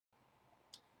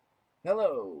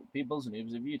Hello, peoples and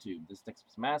noobs of YouTube. This is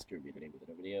TexasPistolMassacre will be today with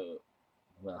a new video.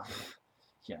 Well,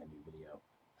 yeah, a new video.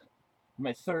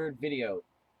 My third video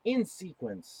in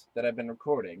sequence that I've been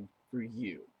recording for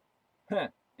you. Huh.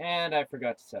 And I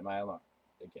forgot to set my alarm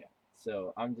again.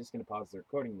 So I'm just going to pause the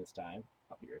recording this time.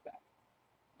 I'll be right back.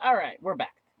 Alright, we're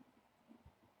back.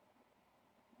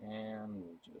 And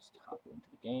we'll just hop into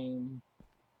the game.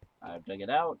 I've dug it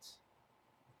out.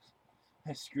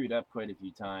 I screwed up quite a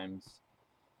few times.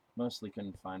 Mostly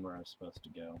couldn't find where I was supposed to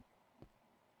go.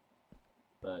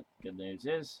 But good news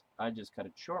is, I just cut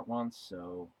it short once,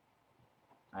 so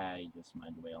I just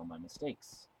mined away all my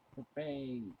mistakes.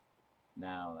 Hooray!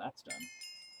 Now that's done.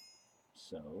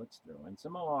 So let's throw in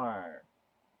some more.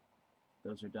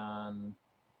 Those are done.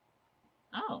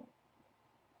 Oh!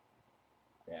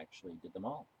 They actually did them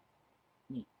all.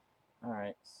 Neat.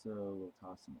 Alright, so we'll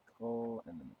toss in the coal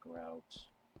and then the grout.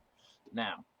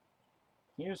 Now,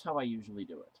 here's how I usually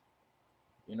do it.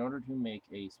 In order to make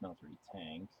a smeltery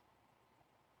tank,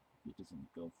 it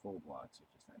doesn't go full blocks, it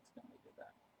just accidentally did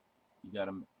that.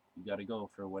 You gotta go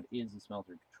for what is a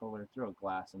smelter controller, throw a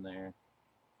glass in there,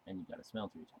 and you got a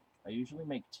smeltery tank. I usually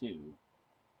make two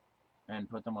and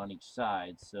put them on each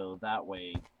side, so that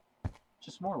way,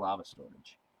 just more lava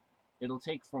storage. It'll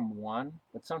take from one,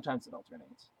 but sometimes it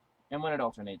alternates. And when it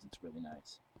alternates, it's really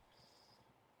nice.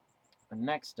 And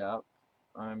next up,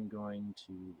 I'm going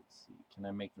to, let's see, can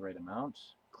I make the right amount?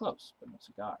 Close, but no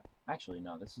cigar. Actually,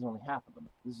 no, this is only half of them.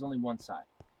 This is only one side.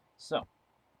 So,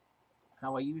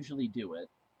 how I usually do it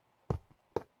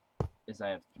is I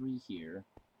have 3 here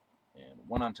and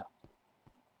 1 on top.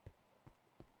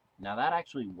 Now that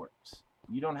actually works.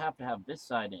 You don't have to have this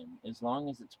side in. As long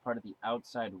as it's part of the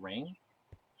outside ring,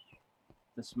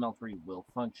 the smeltery will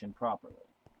function properly.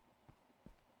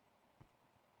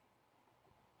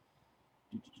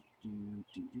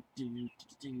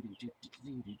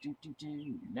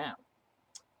 Now,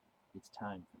 it's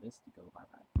time for this to go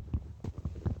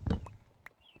bye-bye.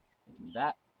 Give me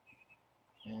that.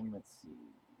 And let's see.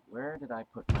 Where did I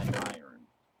put my iron?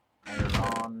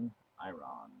 Iron.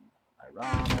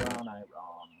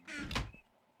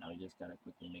 Now we just gotta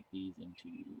quickly make these into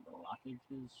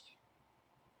blockages.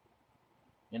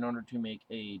 In order to make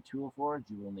a tool forge,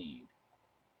 you will need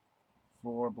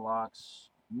 4 blocks,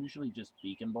 usually just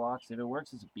beacon blocks. If it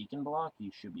works as a beacon block,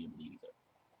 you should be able to use it.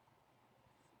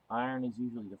 Iron is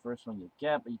usually the first one you'll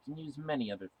get, but you can use many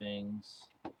other things.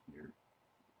 Here,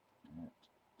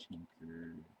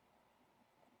 tinker,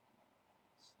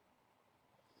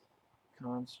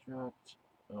 construct.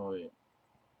 Oh wait,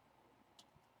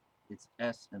 it's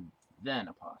S and then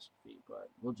apostrophe, but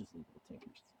we'll just leave it at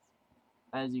tinker.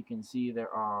 As you can see, there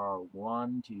are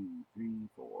 1, 2, 3,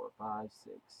 4, 5,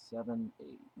 6, 7,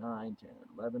 8, 9, 10,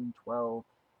 11, 12,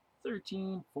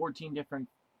 13, 14 different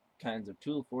kinds of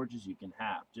tool forges you can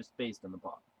have, just based on the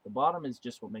bottom. The bottom is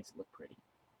just what makes it look pretty.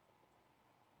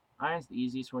 Iron's the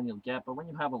easiest one you'll get, but when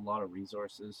you have a lot of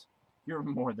resources, you're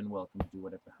more than welcome to do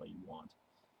whatever the hell you want.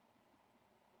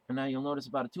 And now you'll notice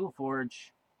about a tool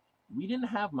forge, we didn't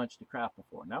have much to craft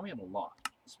before. Now we have a lot,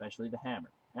 especially the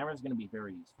hammer. Hammer is going to be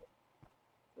very useful.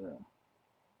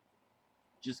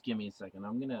 Just give me a second.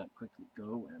 I'm going to quickly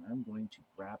go and I'm going to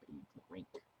grab a drink.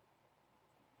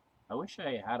 I wish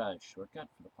I had a shortcut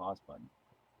for the pause button.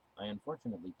 I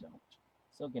unfortunately don't.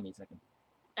 So give me a second.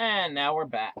 And now we're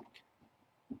back.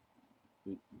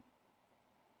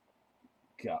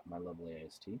 Got my lovely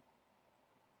iced tea.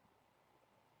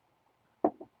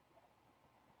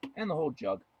 And the whole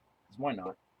jug. Because why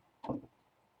not?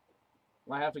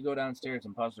 Well, I have to go downstairs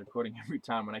and pause the recording every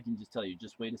time when I can just tell you,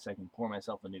 just wait a second, pour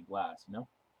myself a new glass, you know?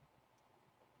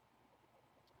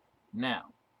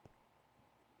 Now,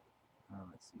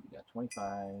 let's see, we got 25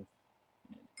 and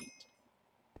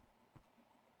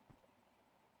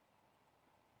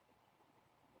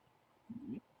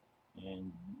 8.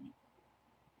 And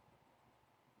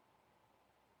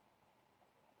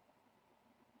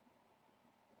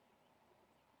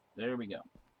there we go.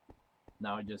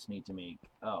 Now I just need to make,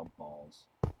 oh, balls.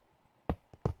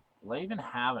 Will I even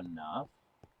have enough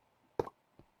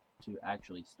to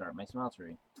actually start my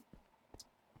smeltery?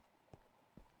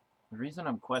 The reason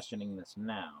I'm questioning this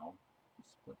now,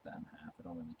 just split that in half, I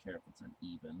don't really care if it's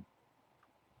uneven.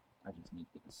 I just need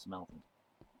to get this smelted.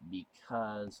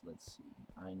 Because, let's see,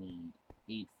 I need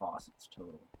 8 faucets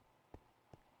total.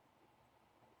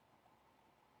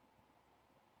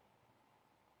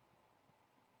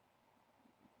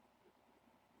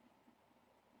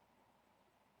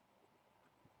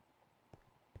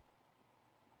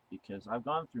 Because I've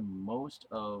gone through most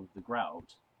of the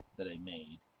grout that I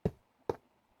made.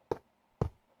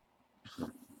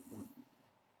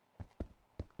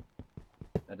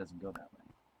 That doesn't go that way.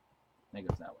 That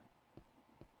goes that way.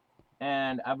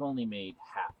 And I've only made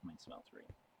half my smeltery.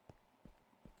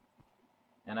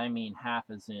 And I mean half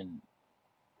as in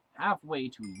halfway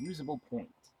to a usable point.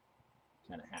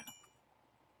 Kind of half.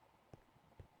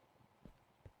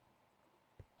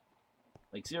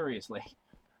 Like, seriously.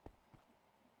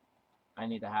 I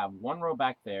need to have one row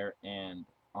back there, and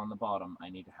on the bottom, I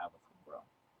need to have a full row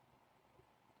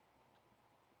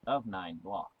of 9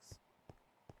 blocks.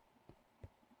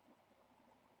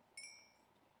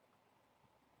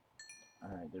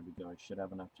 Alright, there we go. I should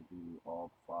have enough to do all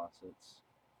the faucets.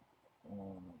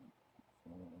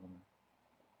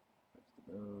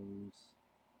 Those.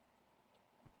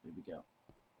 There we go.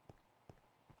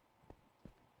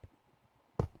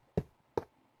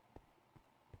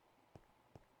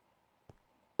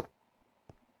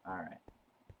 Alright.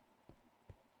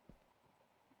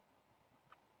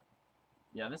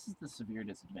 Yeah, this is the severe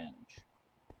disadvantage.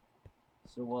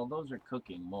 So while those are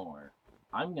cooking more,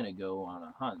 I'm going to go on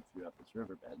a hunt throughout this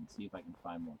riverbed and see if I can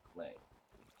find more clay.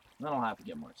 And then I'll have to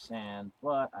get more sand,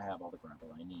 but I have all the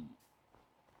gravel I need.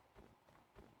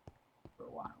 For a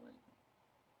while,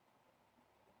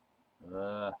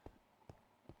 anyway.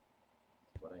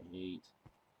 That's what I hate.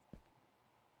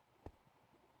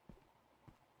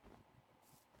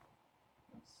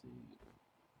 Let's see.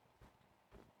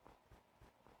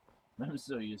 I'm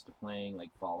so used to playing like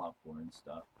Fallout 4 and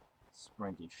stuff.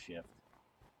 Sprint is shift.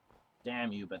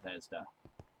 Damn you, Bethesda.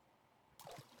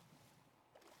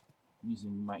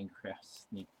 Using Minecraft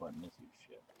sneak button as your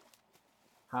shift.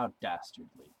 How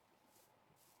dastardly.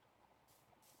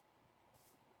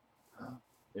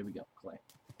 There we go, clay.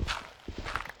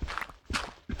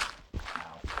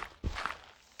 Ow.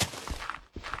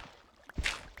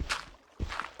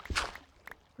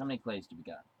 How many clays do we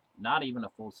got? Not even a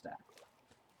full stack.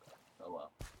 Oh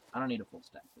well. I don't need a full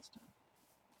stack this time.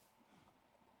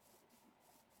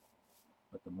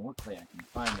 But the more clay I can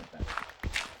find, the better.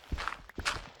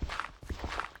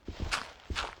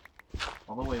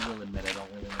 Although I will admit I don't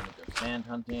really want to go sand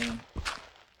hunting.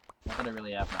 Not that I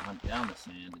really have to hunt down the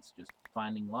sand, it's just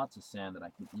finding lots of sand that I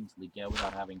can easily get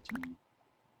without having to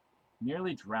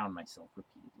nearly drown myself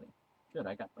repeatedly. Good,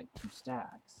 I got like 2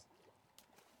 stacks.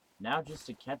 Now just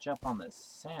to catch up on the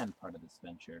sand part of this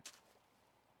venture.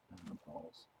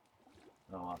 Balls.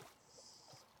 Oh well.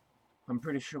 I'm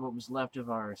pretty sure what was left of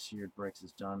our seared bricks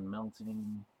is done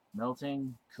melting,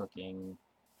 cooking,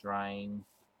 drying,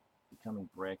 becoming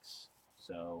bricks.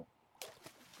 So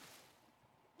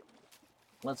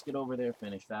let's get over there,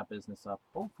 finish that business up.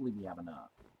 Hopefully we have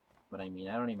enough. But I mean,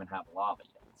 I don't even have lava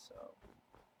yet, so.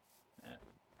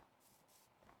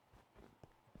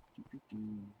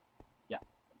 Yeah,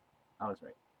 I was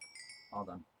right. All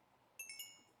done.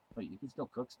 Wait, you can still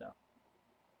cook stuff.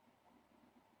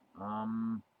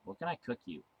 What can I cook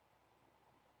you?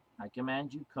 I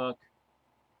command you cook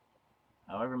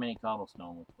however many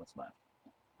cobblestone with what's left.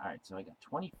 Alright, so I got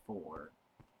 24.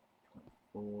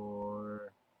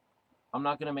 24. I'm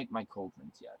not gonna make my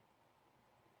cauldrons yet.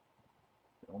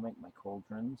 I don't make my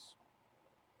cauldrons.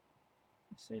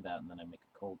 I say that and then I make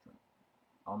a cauldron.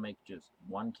 I'll make just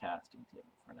one casting table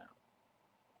for now.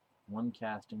 One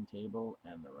casting table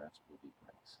and the rest will be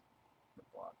bricks. Or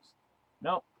blocks.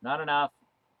 Nope, not enough.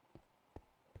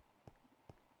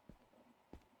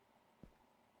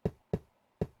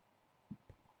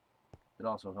 It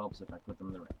also helps if I put them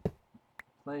in the right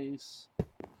place.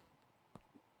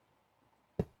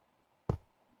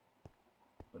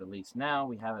 But at least now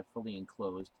we have it fully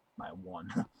enclosed by 1.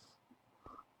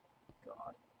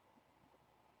 God.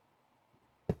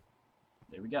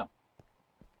 There we go.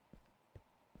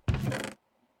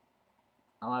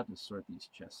 I'll have to sort these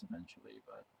chests eventually,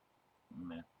 but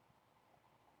meh.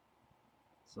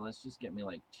 So let's just get me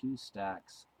like 2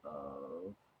 stacks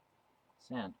of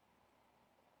sand.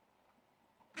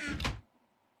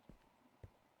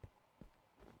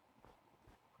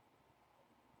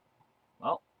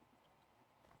 Well,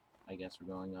 I guess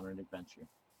we're going on an adventure.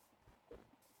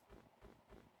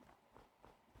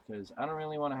 Because I don't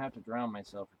really want to have to drown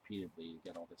myself repeatedly to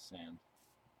get all this sand.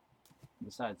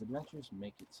 Besides, adventures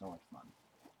make it so much fun.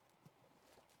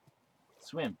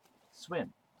 Swim,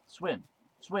 swim, swim,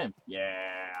 swim.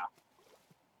 Yeah!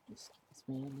 Just keep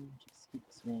swimming, just keep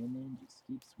swimming, just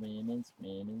keep swimming,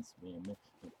 swimming, swimming.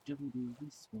 Do we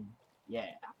swim?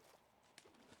 Yeah!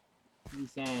 Pretty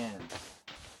sand.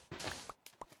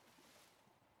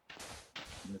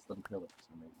 And this little pillar for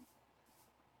some reason.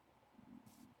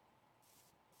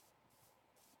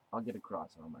 I'll get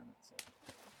across on my sand.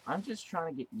 I'm just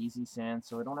trying to get easy sand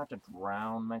so I don't have to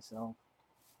drown myself.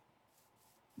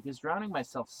 Because drowning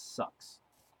myself sucks.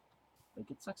 Like,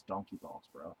 it sucks donkey balls,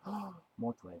 bro.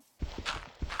 More clay.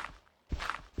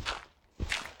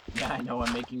 Yeah, I know,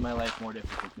 I'm making my life more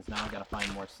difficult because now I gotta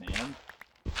find more sand.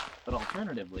 But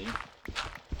alternatively,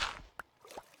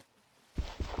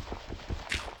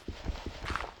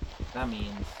 that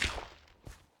means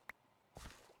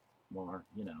more,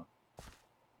 you know.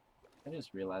 I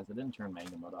just realized I didn't turn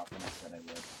Magna mode off when I said I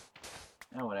would.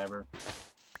 Oh, whatever.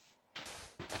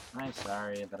 I'm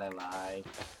sorry that I lied.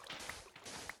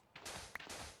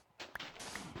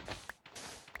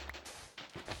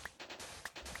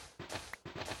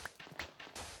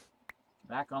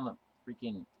 Back on the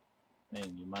freaking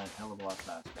thing, you mine a hell of a lot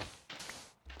faster.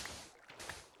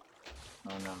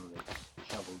 Oh no, there's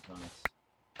shovels on its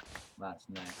last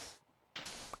necks.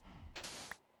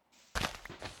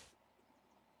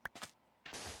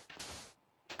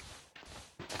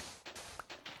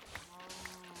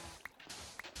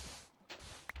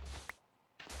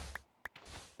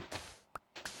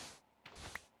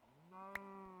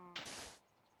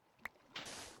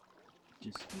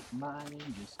 Just keep mining,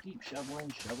 just keep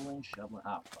shoveling, shoveling, shoveling.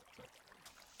 Ah, fuck it.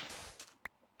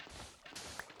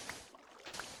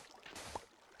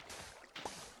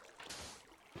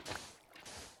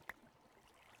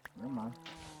 Never mind.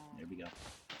 There we go.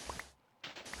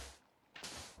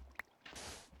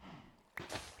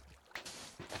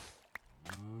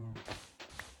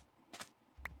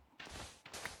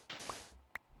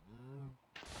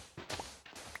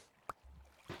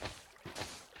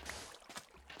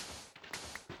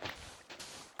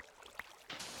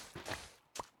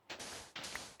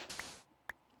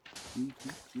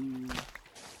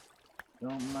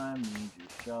 Don't mind me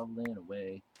just shoveling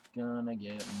away. Gonna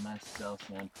get myself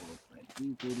sand full of clay.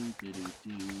 Do do do do do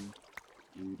do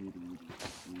do do do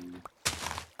do do.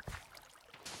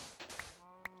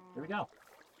 There we go.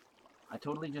 I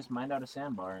totally just mined out a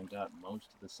sandbar and got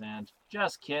most of the sand.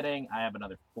 Just kidding. I have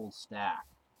another full stack.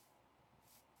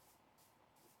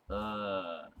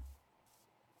 Damn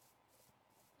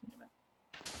it.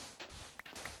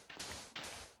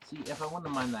 See, if I wanted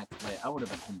to mine that clay, I would have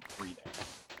been home free there.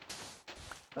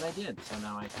 But I did, so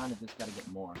now I kind of just gotta get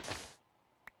more.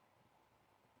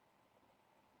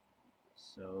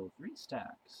 So, 3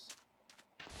 stacks.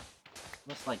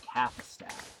 Looks like half a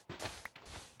stack.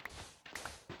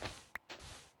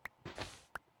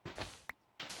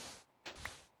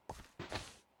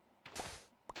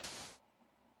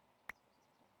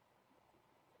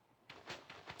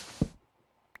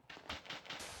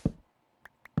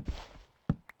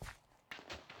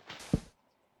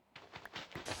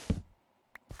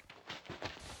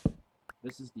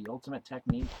 This is the ultimate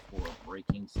technique for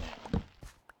breaking sand.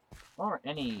 Or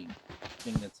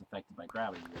anything that's affected by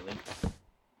gravity, really.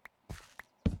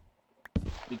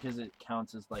 Because it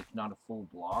counts as, like, not a full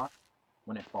block,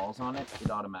 when it falls on it, it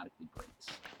automatically breaks.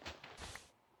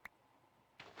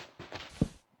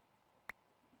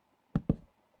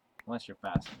 Unless you're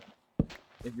fast enough.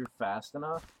 If you're fast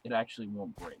enough, it actually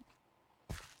won't break.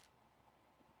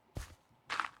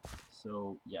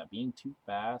 So, yeah, being too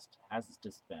fast has its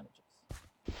disadvantages.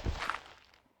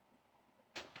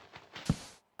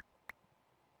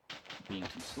 Being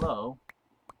too slow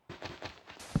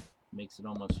makes it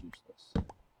almost useless.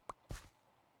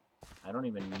 I don't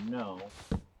even know.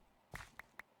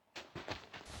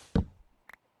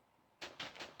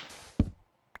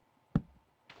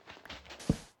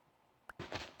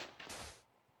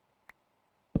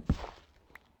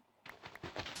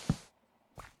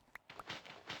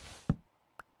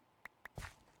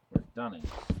 Where done is.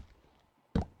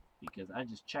 Because I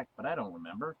just checked, but I don't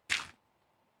remember.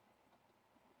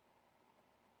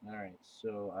 Alright,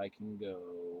 so I can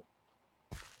go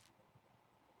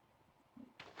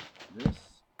this.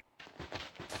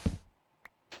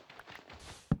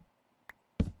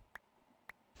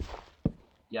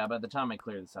 Yeah, by the time I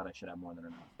clear this out, I should have more than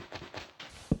enough.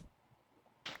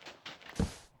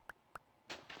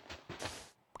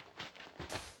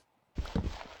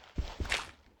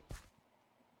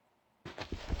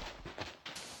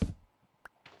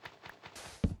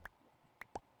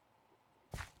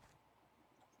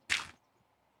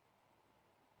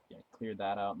 Yeah, clear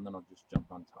that out, and then I'll just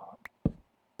jump on top.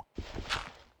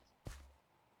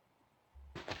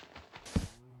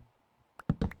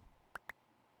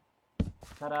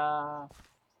 Ta-da!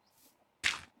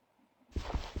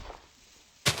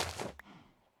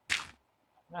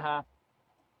 Haha.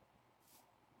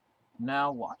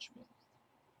 Now watch me.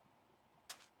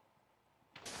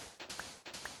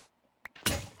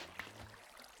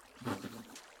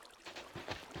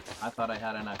 I thought I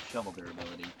had enough shovel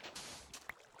durability.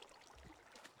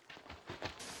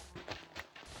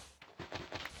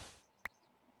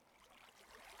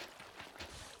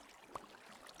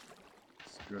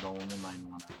 turtle and we might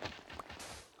want to...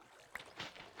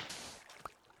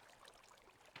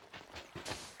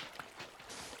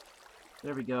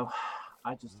 There we go.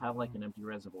 I just have like an empty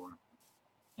reservoir.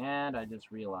 And I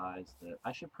just realized that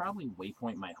I should probably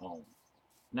waypoint my home.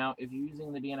 Now, if you're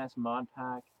using the DNS mod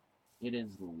pack, it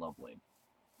is lovely.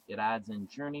 It adds in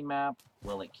journey map.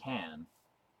 Well, it can.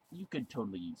 You could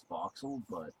totally use voxel,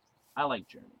 but I like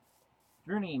journey.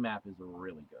 Journey map is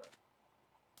really good.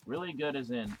 Really good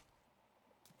as in,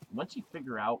 once you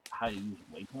figure out how to use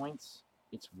waypoints,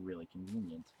 it's really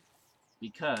convenient.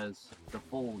 Because the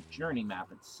full journey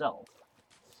map itself,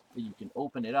 you can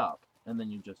open it up, and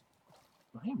then you just...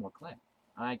 Oh, hey, more clay.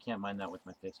 I can't mine that with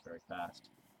my fist very fast.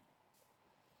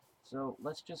 So,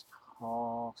 let's just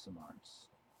haul some arts.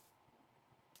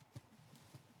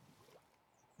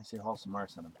 I say haul some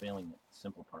arts and I'm failing at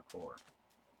simple parkour.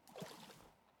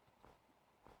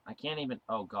 I can't even...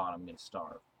 Oh god, I'm gonna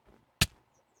starve.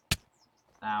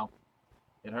 Ow.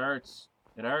 It hurts.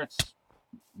 It hurts.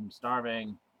 I'm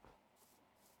starving.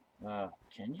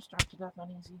 Can you starve to death on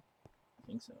easy? I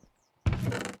think so.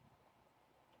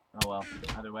 Oh well,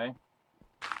 either way.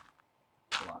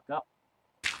 Lock up.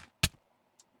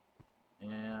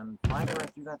 And find where I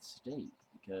threw that steak,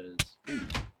 because... Ooh.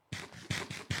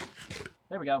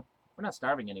 There we go. We're not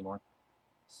starving anymore.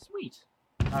 Sweet.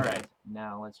 Alright,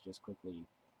 now let's just quickly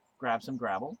grab some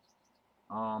gravel.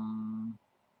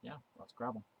 Yeah, let's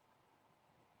gravel.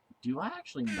 Do I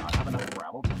actually not have enough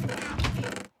gravel to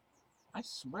match? I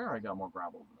swear I got more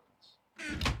gravel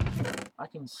than this. I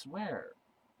can swear.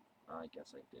 I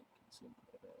guess I did consume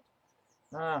quite a bit.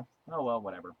 Oh well,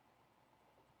 whatever.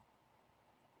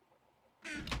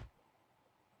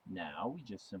 Now we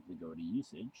just simply go to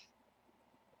usage.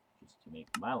 Just to make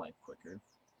my life quicker.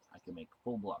 I can make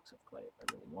full blocks of clay if I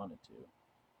really wanted to.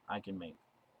 I can make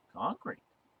concrete.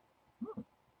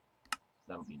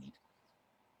 That'll be neat.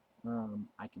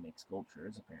 I can make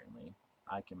sculptures, apparently.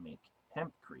 I can make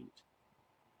hempcrete.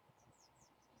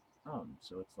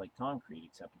 So it's like concrete,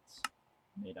 except it's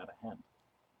made out of hemp.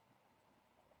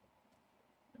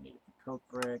 I need it for coke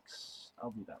bricks.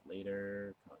 I'll do that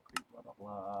later. Concrete, blah, blah,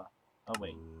 blah. Oh,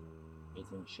 wait.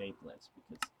 It's in shapeless,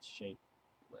 because it's shapeless.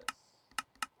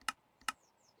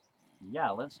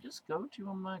 Yeah, let's just go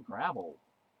to gravel.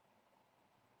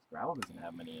 Gravel doesn't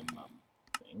have many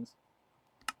things.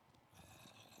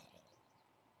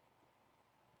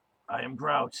 I am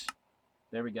grout.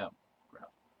 There we go.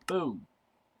 Grout. Boom.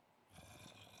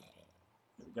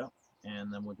 There we go.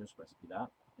 And then we'll just recipe that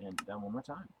and do that one more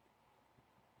time.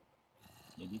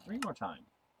 Maybe 3 more times.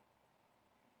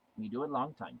 We do it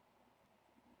long time.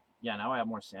 Yeah, now I have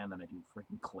more sand than I do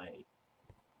freaking clay.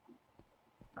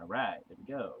 Alright, there we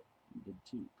go. We did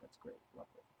 2. That's great.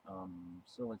 Lovely.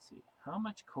 So let's see. How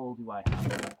much coal do I have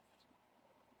left?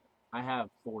 I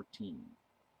have 14.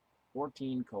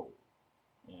 14 coal.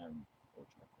 And 4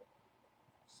 charcoal.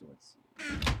 So let's see.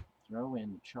 Throw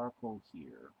in the charcoal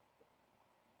here.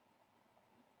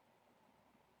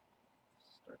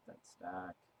 Start that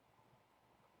stack.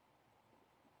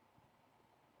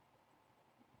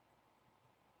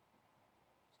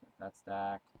 Start that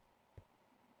stack.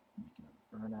 Make another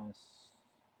furnace.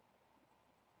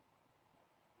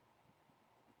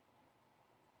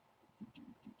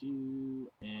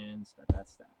 And start that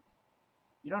stack.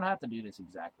 You don't have to do this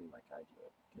exactly like I do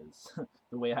it, because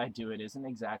the way I do it isn't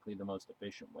exactly the most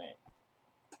efficient way.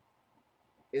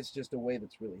 It's just a way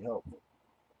that's really helpful.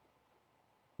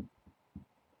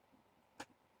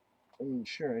 I mean,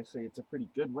 sure, I say it's a pretty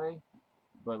good way,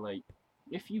 but like,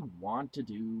 if you want to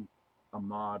do a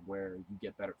mod where you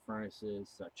get better furnaces,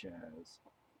 such as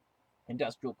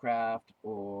Industrial Craft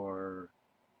or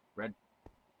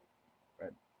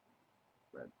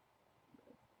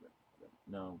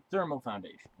Thermal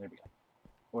Foundation. There we go.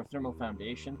 Or Thermal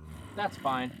Foundation. That's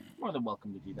fine. More than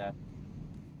welcome to do that.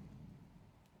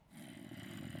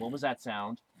 What was that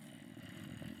sound?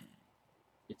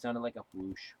 It sounded like a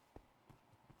whoosh.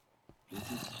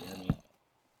 Whooshes scare me.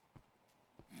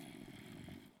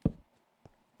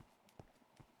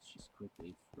 Let's just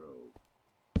quickly throw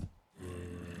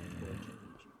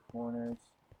corners.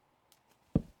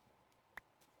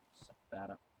 Set that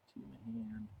up to my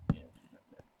hand.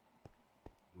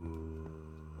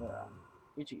 Yeah,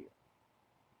 itchy.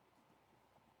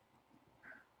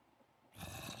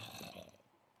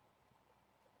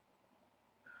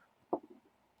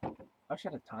 I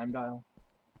should have a time dial.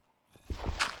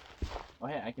 Oh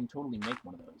hey, I can totally make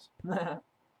one of those.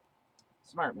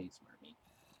 Smart me, smart me.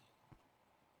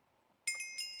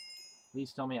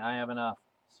 Please tell me I have enough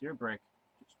sear brick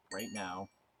just right now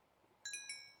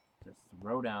to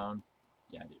throw down.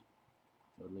 Yeah, I do.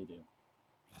 Totally do.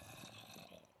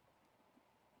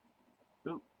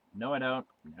 Ooh, no I don't.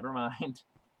 Never mind.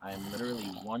 I am literally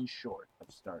one short of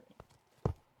starting.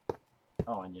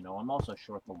 Oh, and you know, I'm also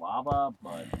short the lava,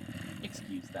 but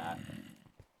excuse that.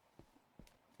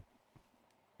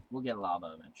 We'll get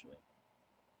lava eventually.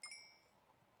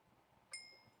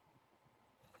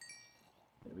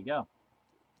 There we go.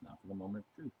 Now for the moment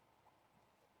of truth.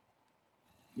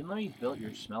 You know you built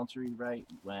your smeltery right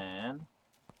when...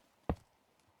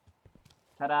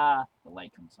 Ta-da! The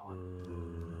light comes on.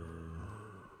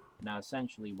 Now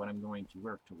essentially what I'm going to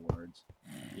work towards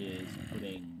is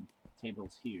putting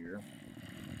tables here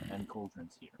and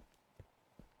cauldrons here.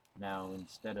 Now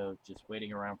instead of just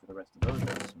waiting around for the rest of those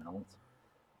to smelt,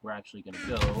 we're actually going to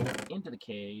go into the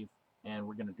cave and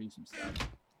we're going to do some stuff.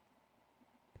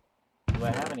 Do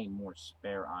I have any more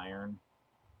spare iron?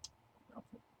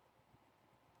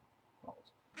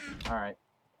 Alright.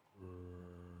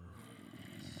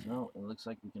 So, it looks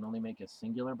like we can only make a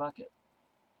singular bucket.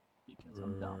 Because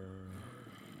I'm dumb.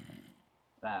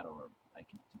 That, or I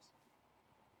can just...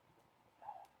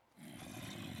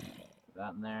 put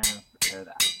that in there, prepare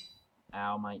that.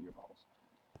 Ow, my earballs.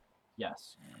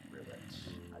 Yes, rivet.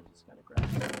 I just gotta grab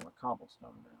some more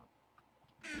cobblestone now.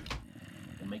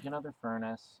 We'll make another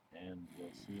furnace, and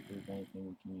we'll see if there's anything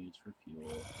we can use for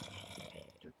fuel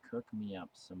to cook me up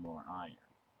some more iron.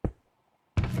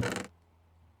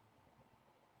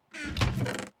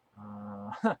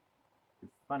 You're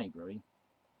funny, Brody.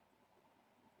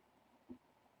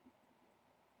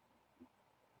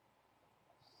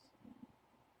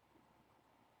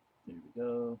 There we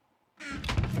go.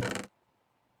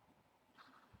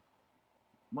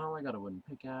 Well, I got a wooden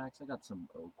pickaxe. I got some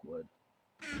oak wood.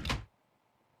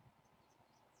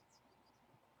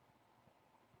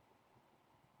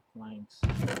 Planks.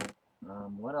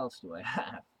 What else do I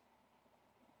have?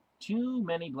 Too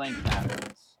many blank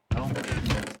patterns. I don't think I can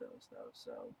use those, though,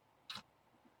 so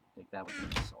take that with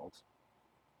some salt.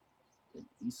 At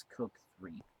least cook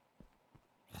 3.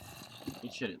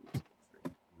 It should at least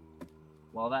cook 3.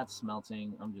 While that's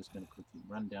smelting, I'm just going to quickly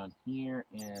run down here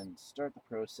and start the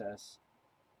process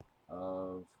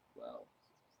of, well,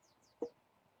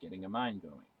 getting a mine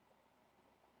going.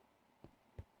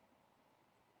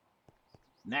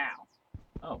 Now!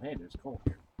 Oh, hey, there's coal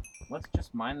here. Let's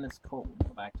just mine this coal and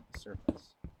go back to the surface.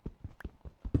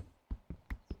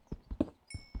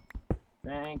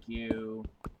 Thank you,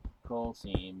 coal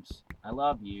seams. I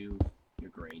love you. You're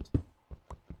great.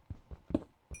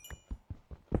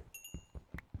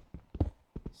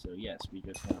 So yes, we're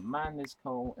just gonna mine this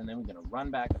coal, and then we're gonna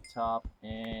run back up top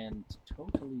and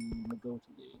totally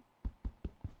negotally.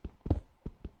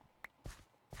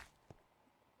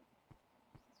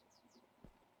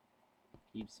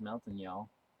 Keep smelting, y'all.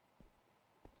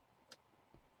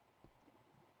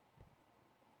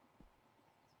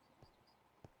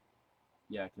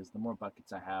 Yeah, because the more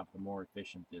buckets I have, the more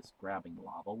efficient this grabbing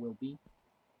lava will be.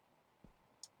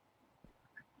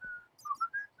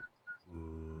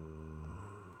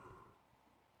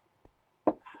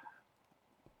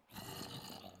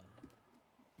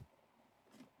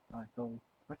 I go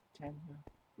pretend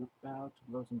about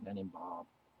wasn't any Bob.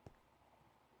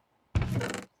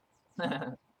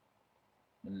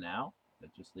 And now,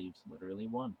 that just leaves literally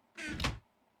 1.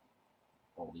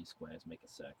 All these squares make a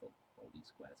circle. All these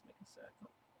squares make a circle.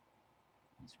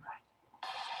 He's right.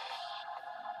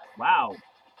 Wow!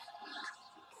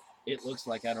 It looks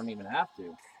like I don't even have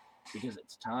to, because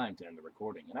it's time to end the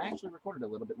recording. And I actually recorded a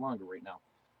little bit longer right now,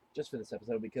 just for this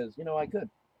episode, because, you know, I could.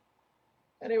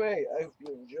 Anyway, I hope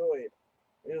you enjoyed.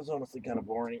 It was honestly kind of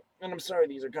boring. And I'm sorry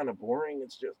these are kind of boring.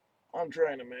 It's just, I'm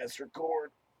trying to mass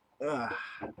record.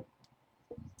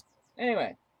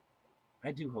 Anyway,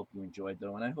 I do hope you enjoyed,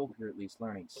 though, and I hope you're at least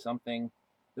learning something.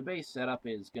 The base setup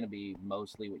is going to be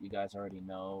mostly what you guys already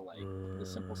know, like the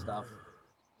simple stuff.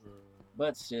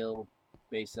 But still,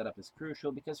 base setup is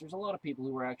crucial because there's a lot of people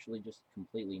who are actually just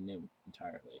completely new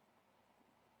entirely.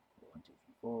 1, 2, 3,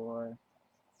 4.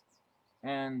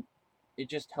 And it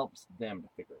just helps them to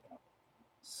figure it out.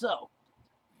 So,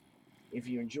 if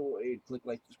you enjoyed, click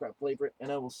like, subscribe, favorite,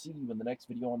 and I will see you in the next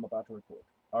video I'm about to record.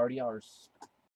 Already ours.